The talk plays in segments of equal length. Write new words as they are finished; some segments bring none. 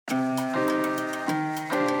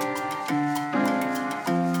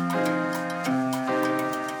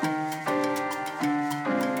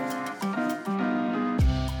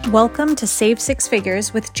Welcome to Save Six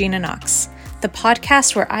Figures with Gina Knox, the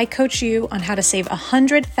podcast where I coach you on how to save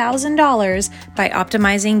 $100,000 by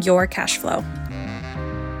optimizing your cash flow.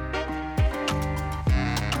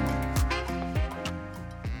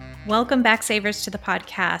 Welcome back, savers, to the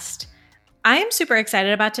podcast. I am super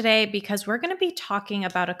excited about today because we're going to be talking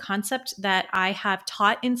about a concept that I have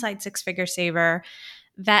taught inside Six Figure Saver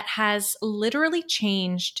that has literally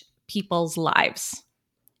changed people's lives.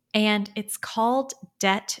 And it's called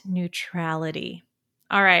debt neutrality.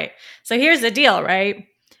 All right, so here's the deal, right?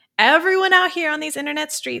 Everyone out here on these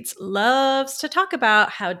internet streets loves to talk about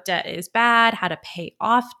how debt is bad, how to pay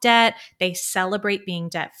off debt. They celebrate being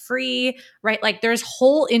debt free, right? Like there's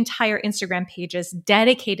whole entire Instagram pages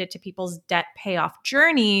dedicated to people's debt payoff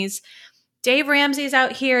journeys. Dave Ramsey's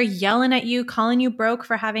out here yelling at you, calling you broke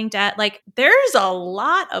for having debt. Like there's a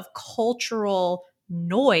lot of cultural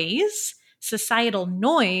noise, societal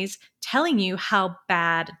noise telling you how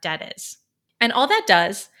bad debt is. And all that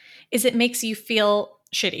does is it makes you feel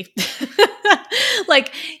shitty.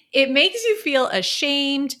 Like it makes you feel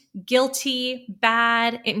ashamed, guilty,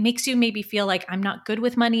 bad. It makes you maybe feel like I'm not good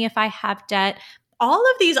with money if I have debt. All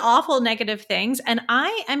of these awful negative things. And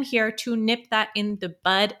I am here to nip that in the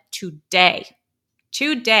bud today.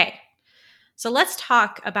 So let's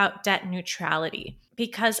talk about debt neutrality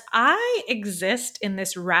because I exist in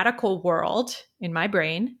this radical world in my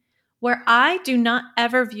brain where I do not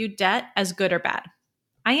ever view debt as good or bad.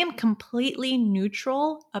 I am completely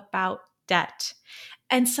neutral about debt.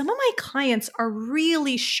 And some of my clients are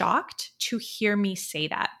really shocked to hear me say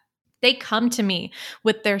that. They come to me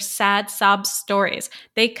with their sad sob stories.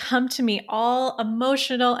 They come to me all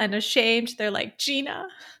emotional and ashamed. They're like, Gina,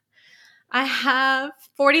 I have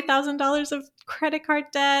 $40,000 of credit card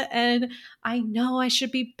debt and I know I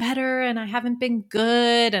should be better and I haven't been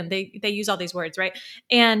good. And they use all these words, right?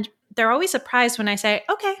 And they're always surprised when I say,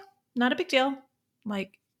 okay, not a big deal.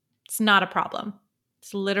 Like, it's not a problem.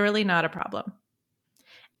 It's literally not a problem.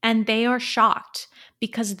 And they are shocked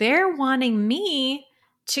because they're wanting me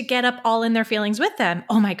to get up all in their feelings with them.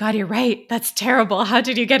 Oh my God, you're right. That's terrible. How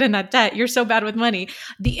did you get in that debt? You're so bad with money.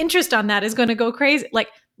 The interest on that is going to go crazy. Like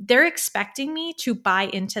they're expecting me to buy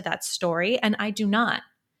into that story. And I do not.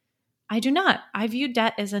 I view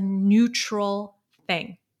debt as a neutral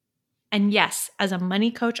thing. And yes, as a money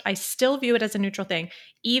coach, I still view it as a neutral thing,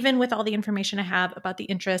 even with all the information I have about the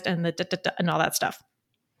interest and the and all that stuff.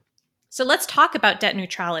 So let's talk about debt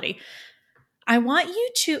neutrality. I want you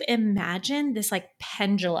to imagine this like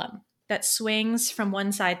pendulum that swings from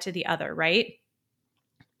one side to the other, right?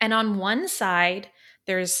 And on one side,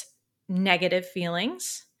 there's negative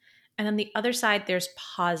feelings. And on the other side, there's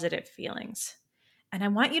positive feelings. And I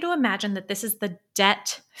want you to imagine that this is the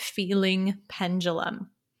debt feeling pendulum.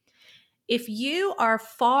 If you are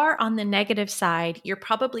far on the negative side, you're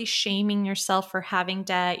probably shaming yourself for having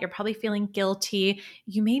debt. You're probably feeling guilty.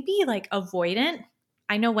 You may be like avoidant.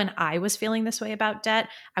 I know when I was feeling this way about debt,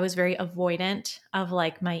 I was very avoidant of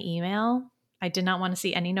like my email. I did not want to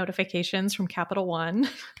see any notifications from Capital One.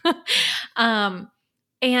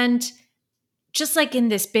 And just like in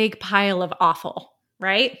this big pile of awful,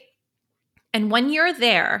 right? And when you're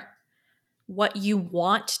there, what you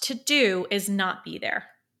want to do is not be there.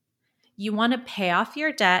 You want to pay off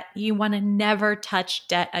your debt. You want to never touch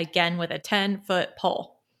debt again with a 10-foot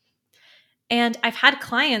pole. And I've had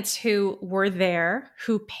clients who were there,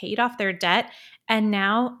 who paid off their debt, and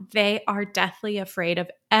now they are deathly afraid of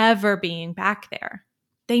ever being back there.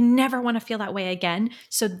 They never want to feel that way again,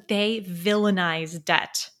 so they villainize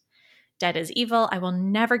debt. Debt is evil. I will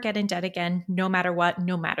never get in debt again, no matter what,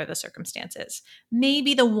 no matter the circumstances.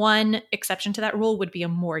 Maybe the one exception to that rule would be a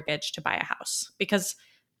mortgage to buy a house, because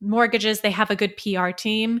mortgages, they have a good PR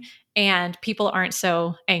team and people aren't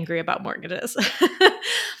so angry about mortgages.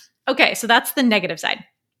 Okay, so that's the negative side.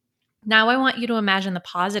 Now I want you to imagine the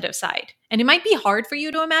positive side. And it might be hard for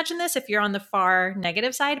you to imagine this if you're on the far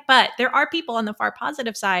negative side, but there are people on the far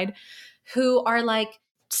positive side who are like,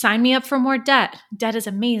 sign me up for more debt. Debt is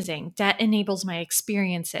amazing. Debt enables my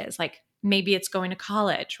experiences. Like maybe it's going to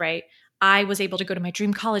college, right? I was able to go to my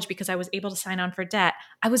dream college because I was able to sign on for debt.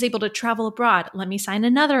 I was able to travel abroad. Let me sign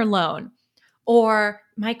another loan. Or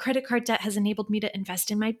my credit card debt has enabled me to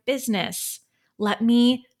invest in my business. Let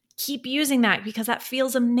me keep using that because that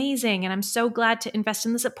feels amazing. And I'm so glad to invest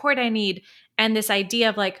in the support I need. And this idea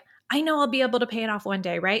of like, I know I'll be able to pay it off one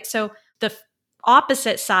day, right? So the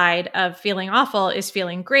opposite side of feeling awful is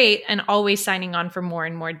feeling great and always signing on for more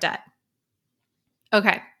and more debt.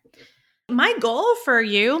 Okay. My goal for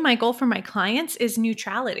you, my goal for my clients is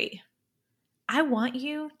neutrality. I want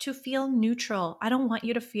you to feel neutral. I don't want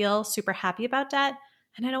you to feel super happy about debt,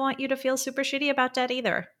 and I don't want you to feel super shitty about debt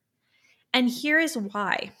either. And here is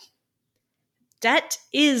why. Debt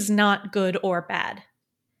is not good or bad.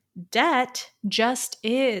 Debt just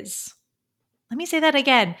is. Let me say that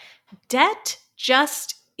again. Debt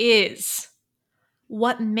just is.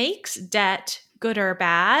 What makes debt good or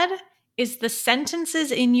bad is the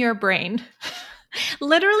sentences in your brain.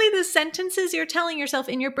 Literally, the sentences you're telling yourself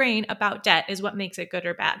in your brain about debt is what makes it good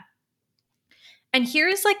or bad. And here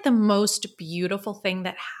is like the most beautiful thing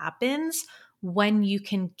that happens when you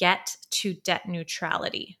can get to debt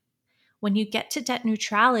neutrality. When you get to debt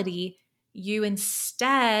neutrality, you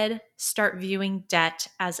instead start viewing debt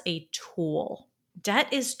as a tool.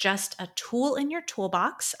 Debt is just a tool in your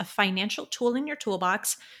toolbox, a financial tool in your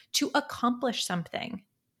toolbox to accomplish something.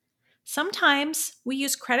 Sometimes we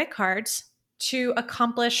use credit cards to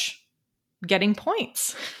accomplish getting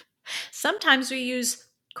points. Sometimes we use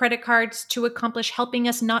credit cards to accomplish helping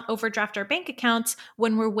us not overdraft our bank accounts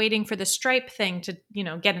when we're waiting for the Stripe thing to,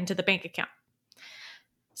 get into the bank account.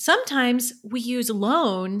 Sometimes we use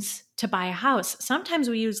loans to buy a house. Sometimes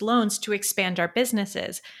we use loans to expand our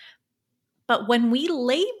businesses. But when we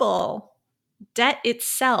label debt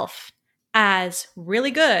itself as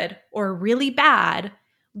really good or really bad,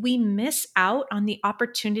 we miss out on the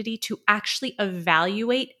opportunity to actually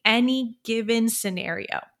evaluate any given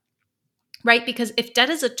scenario, right? Because if debt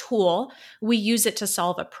is a tool, we use it to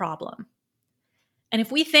solve a problem. And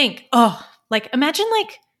if we think, imagine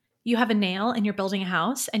you have a nail and you're building a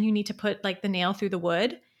house and you need to put the nail through the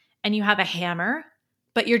wood and you have a hammer,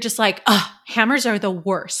 but you're just like, hammers are the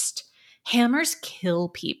worst. Hammers kill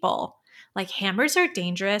people. Hammers are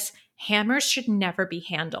dangerous. Hammers should never be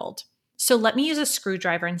handled. So let me use a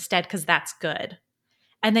screwdriver instead because that's good.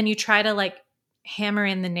 And then you try to hammer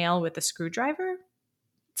in the nail with a screwdriver.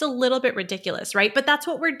 It's a little bit ridiculous, right? But that's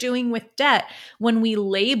what we're doing with debt when we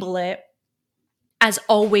label it as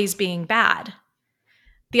always being bad.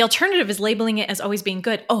 The alternative is labeling it as always being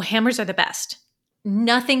good. Oh, hammers are the best.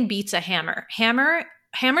 Nothing beats a hammer.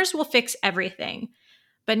 Hammers will fix everything.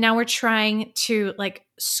 But now we're trying to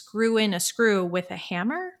screw in a screw with a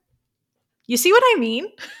hammer. You see what I mean?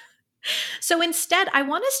 So instead, I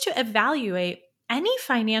want us to evaluate any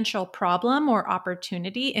financial problem or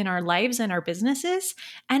opportunity in our lives and our businesses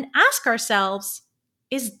and ask ourselves,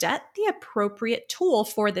 is debt the appropriate tool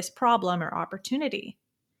for this problem or opportunity?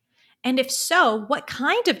 And if so, what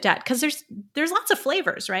kind of debt? Because there's lots of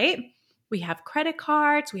flavors, right? We have credit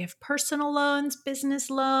cards, we have personal loans, business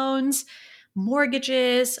loans,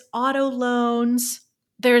 mortgages, auto loans.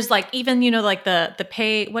 There's even, the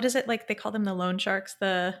pay, what is it? They call them the loan sharks,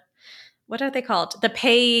 what are they called? The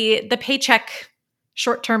paycheck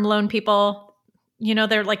short-term loan people.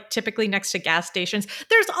 They're typically next to gas stations.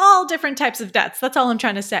 There's all different types of debts. That's all I'm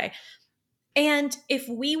trying to say. And if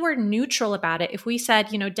we were neutral about it, if we said,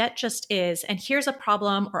 debt just is, and here's a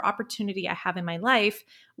problem or opportunity I have in my life,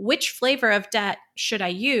 which flavor of debt should I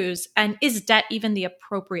use? And is debt even the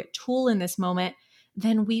appropriate tool in this moment?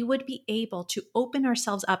 Then we would be able to open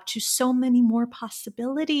ourselves up to so many more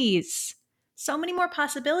possibilities. So many more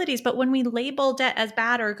possibilities. But when we label debt as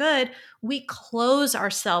bad or good, we close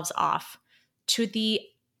ourselves off to the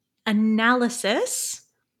analysis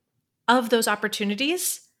of those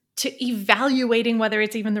opportunities, to evaluating whether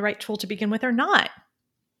it's even the right tool to begin with or not.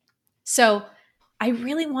 So I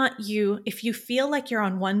really want you, if you feel like you're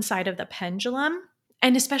on one side of the pendulum,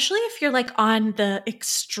 and especially if you're on the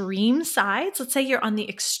extreme sides, let's say you're on the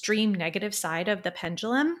extreme negative side of the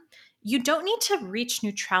pendulum, you don't need to reach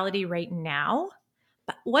neutrality right now,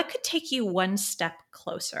 but what could take you one step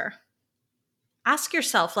closer? Ask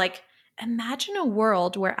yourself, imagine a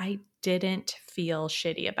world where I didn't feel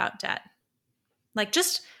shitty about debt.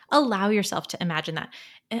 Just allow yourself to imagine that.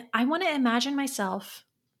 I want to imagine myself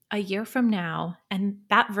a year from now, and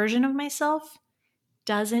that version of myself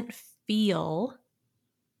doesn't feel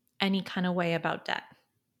any kind of way about debt.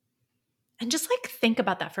 And just think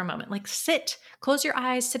about that for a moment. Sit, close your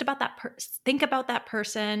eyes, think about that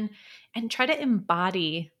person, and try to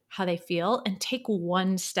embody how they feel and take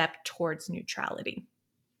one step towards neutrality.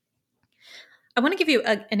 I want to give you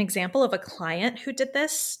an example of a client who did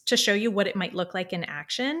this to show you what it might look like in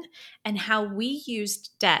action and how we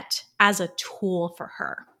used debt as a tool for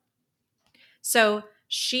her. So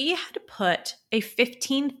she had put a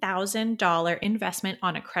 $15,000 investment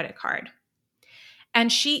on a credit card. And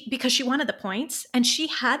because she wanted the points, and she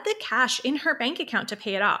had the cash in her bank account to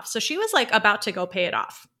pay it off. So she was about to go pay it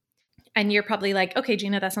off. And you're probably okay,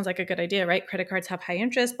 Gina, that sounds like a good idea, right? Credit cards have high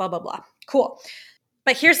interest, blah, blah, blah. Cool.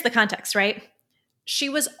 But here's the context, right? She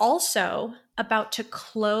was also about to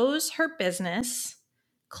close her business,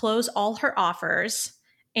 close all her offers,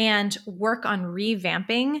 and work on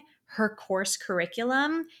revamping her course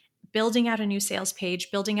curriculum building out a new sales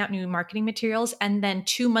page, building out new marketing materials. And then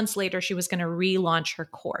 2 months later, she was going to relaunch her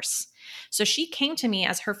course. So she came to me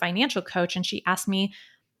as her financial coach and she asked me,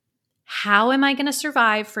 how am I going to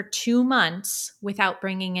survive for 2 months without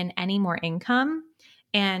bringing in any more income?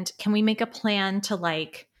 And can we make a plan to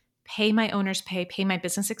like pay my owner's pay my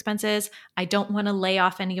business expenses? I don't want to lay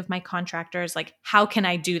off any of my contractors. Like, how can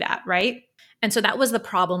I do that? Right. And so that was the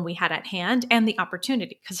problem we had at hand and the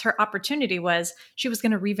opportunity, because her opportunity was she was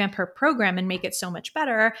going to revamp her program and make it so much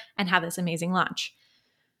better and have this amazing launch.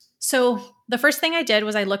 So the first thing I did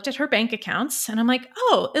was I looked at her bank accounts and I'm like,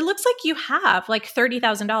 oh, it looks like you have like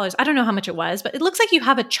 $30,000. I don't know how much it was, but it looks like you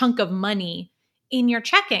have a chunk of money in your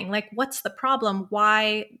checking. Like, what's the problem?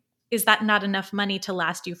 Why is that not enough money to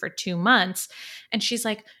last you for 2 months? And she's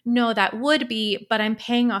like, no, that would be, but I'm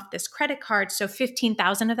paying off this credit card. So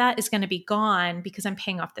 15,000 of that is going to be gone because I'm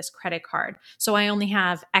paying off this credit card. So I only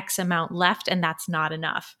have X amount left and that's not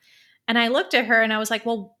enough. And I looked at her and I was like,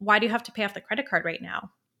 well, why do you have to pay off the credit card right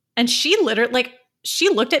now? And she literally, like, she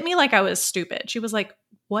looked at me like I was stupid. She was like,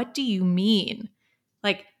 what do you mean?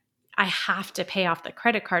 Like, I have to pay off the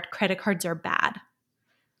credit card. Credit cards are bad.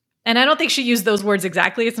 And I don't think she used those words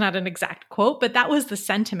exactly. It's not an exact quote, but that was the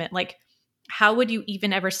sentiment. Like, how would you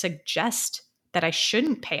even ever suggest that I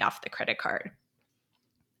shouldn't pay off the credit card?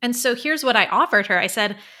 And so here's what I offered her. I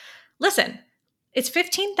said, listen, it's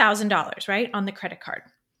 $15,000, right, on the credit card.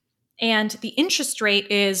 And the interest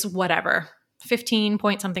rate is whatever, 15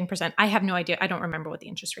 point something percent. I have no idea. I don't remember what the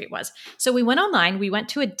interest rate was. So we went online, we went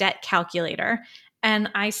to a debt calculator,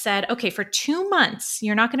 and I said, okay, for 2 months,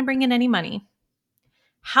 you're not going to bring in any money.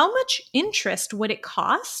 How much interest would it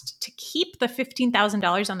cost to keep the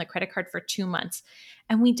 $15,000 on the credit card for 2 months?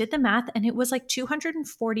 And we did the math and it was like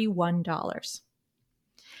 $241.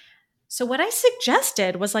 So what I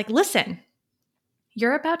suggested was like, listen,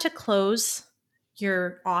 you're about to close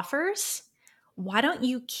your offers. Why don't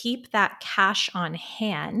you keep that cash on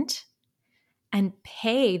hand and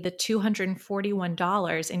pay the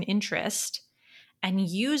 $241 in interest and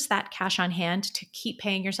use that cash on hand to keep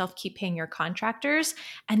paying yourself, keep paying your contractors.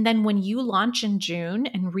 And then when you launch in June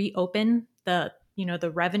and reopen the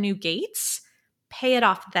revenue gates, pay it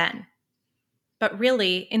off then. But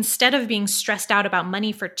really, instead of being stressed out about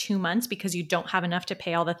money for 2 months because you don't have enough to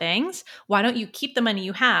pay all the things, why don't you keep the money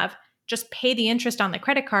you have, just pay the interest on the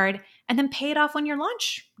credit card, and then pay it off when your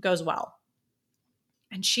launch goes well?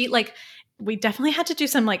 And we definitely had to do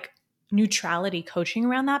some like neutrality coaching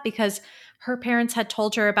around that because her parents had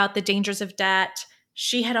told her about the dangers of debt.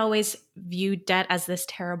 She had always viewed debt as this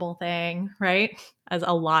terrible thing, right? As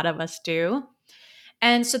a lot of us do.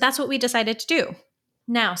 And so that's what we decided to do.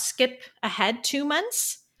 Now, skip ahead 2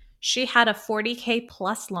 months. She had a 40K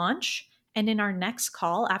plus launch. And in our next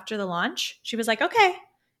call after the launch, she was like, okay,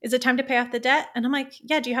 is it time to pay off the debt? And I'm like,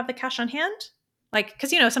 yeah, do you have the cash on hand? Like,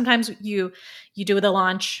 because, sometimes you do the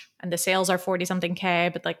launch and the sales are 40 something K,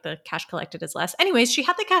 but like the cash collected is less. Anyways, she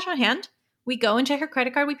had the cash on hand. We go and check her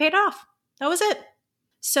credit card. We paid off. That was it.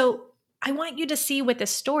 So I want you to see with this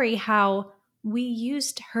story how we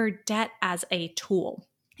used her debt as a tool.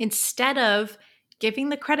 Instead of giving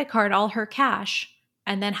the credit card all her cash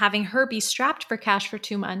and then having her be strapped for cash for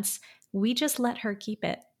 2 months, we just let her keep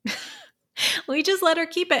it. We just let her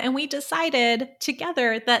keep it. And we decided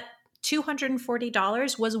together that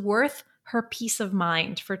 $240 was worth her peace of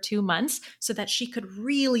mind for 2 months so that she could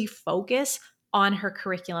really focus on her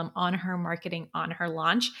curriculum, on her marketing, on her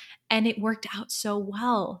launch. And it worked out so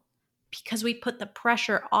well because we put the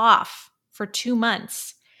pressure off for 2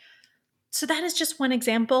 months. So that is just one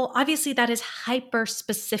example. Obviously, that is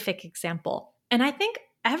hyper-specific example. And I think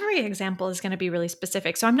every example is going to be really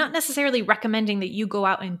specific. So I'm not necessarily recommending that you go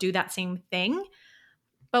out and do that same thing.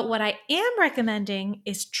 But what I am recommending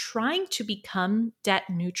is trying to become debt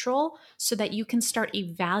neutral so that you can start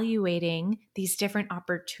evaluating these different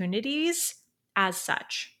opportunities as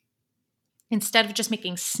such. Instead of just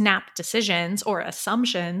making snap decisions or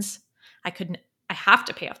assumptions, I have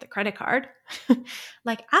to pay off the credit card.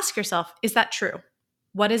 Like, ask yourself, is that true?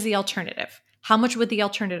 What is the alternative? How much would the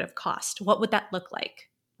alternative cost? What would that look like?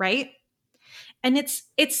 Right? And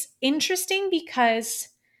it's interesting because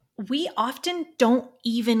we often don't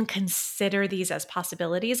even consider these as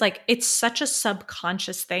possibilities. Like, it's such a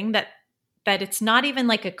subconscious thing that it's not even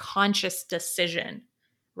like a conscious decision,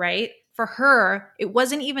 right? For her, it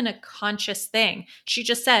wasn't even a conscious thing. She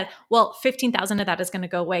just said, well, 15,000 of that is going to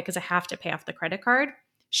go away because I have to pay off the credit card.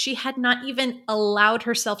 She had not even allowed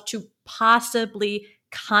herself to possibly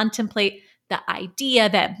contemplate the idea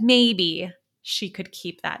that maybe she could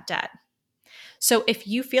keep that debt. So if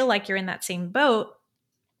you feel like you're in that same boat,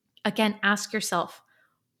 again, ask yourself,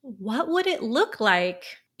 what would it look like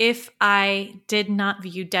if I did not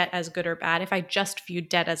view debt as good or bad, if I just viewed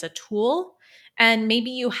debt as a tool, and maybe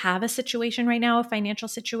you have a situation right now, a financial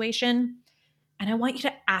situation, and I want you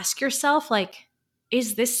to ask yourself, like,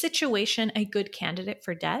 is this situation a good candidate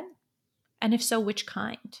for debt? And if so, which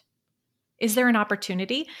kind? Is there an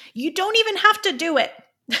opportunity? You don't even have to do it.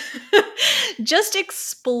 Just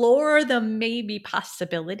explore the maybe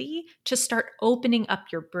possibility to start opening up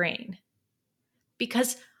your brain.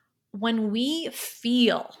 Because when we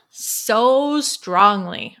feel so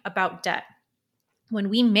strongly about debt, when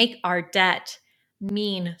we make our debt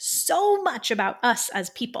mean so much about us as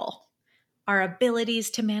people, our abilities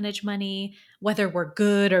to manage money, whether we're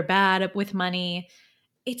good or bad with money,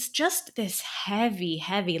 it's just this heavy,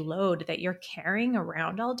 heavy load that you're carrying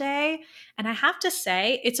around all day. And I have to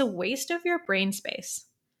say, it's a waste of your brain space.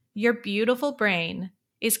 Your beautiful brain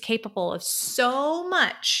is capable of so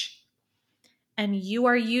much, and you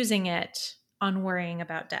are using it on worrying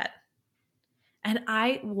about debt. And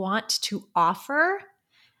I want to offer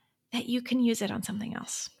that you can use it on something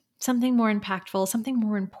else, something more impactful, something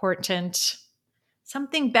more important,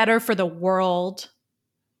 something better for the world,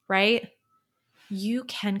 right? You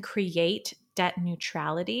can create debt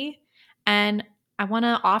neutrality. And I want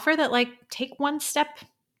to offer that, like, take one step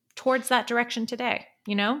towards that direction today.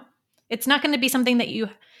 It's not going to be something that you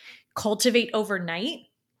cultivate overnight.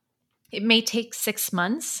 It may take 6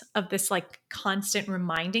 months of this, like, constant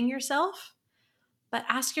reminding yourself, but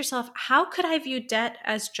ask yourself, how could I view debt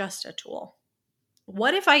as just a tool?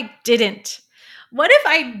 What if I didn't? What if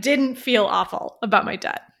I didn't feel awful about my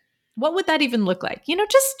debt? What would that even look like?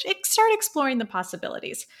 Just start exploring the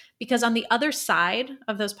possibilities, because on the other side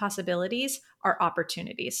of those possibilities are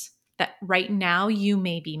opportunities that right now you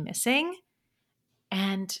may be missing.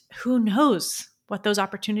 And who knows what those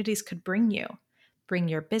opportunities could bring you. Bring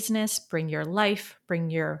your business, bring your life, bring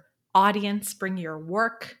your audience, bring your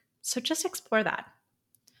work. So just explore that.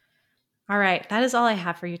 All right, that is all I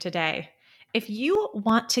have for you today. If you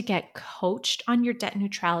want to get coached on your debt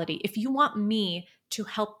neutrality, if you want me to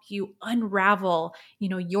help you unravel,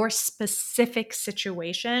 your specific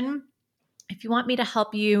situation, if you want me to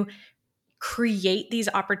help you create these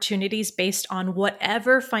opportunities based on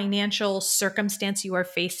whatever financial circumstance you are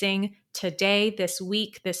facing today, this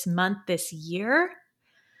week, this month, this year,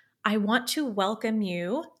 I want to welcome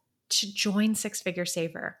you to join Six Figure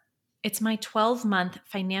Saver. It's my 12-month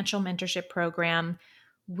financial mentorship program.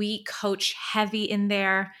 We coach heavy in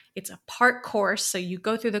there. It's a part course, so you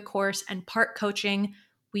go through the course, and part coaching.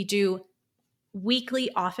 We do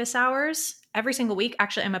weekly office hours every single week.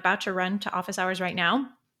 Actually, I'm about to run to office hours right now.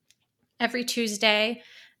 Every Tuesday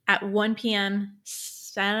at 1 p.m.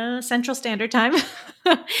 Central Standard Time.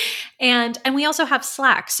 and we also have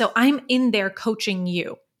Slack. So I'm in there coaching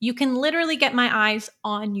you. You can literally get my eyes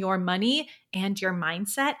on your money and your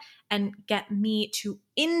mindset and get me to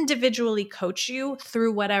individually coach you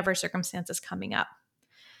through whatever circumstance is coming up.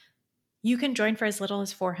 You can join for as little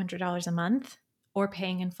as $400 a month, or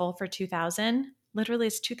paying in full for $2,000. Literally,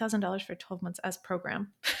 it's $2,000 for 12 months as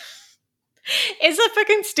program. It's a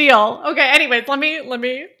fucking steal. Okay, anyways, let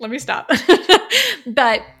me stop.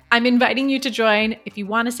 But I'm inviting you to join if you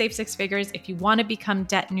want to save six figures, if you want to become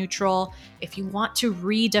debt neutral, if you want to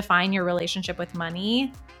redefine your relationship with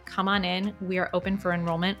money. Come on in. We are open for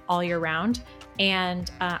enrollment all year round,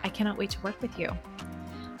 and I cannot wait to work with you.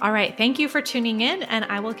 All right, thank you for tuning in, and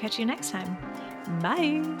I will catch you next time.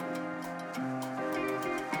 Bye.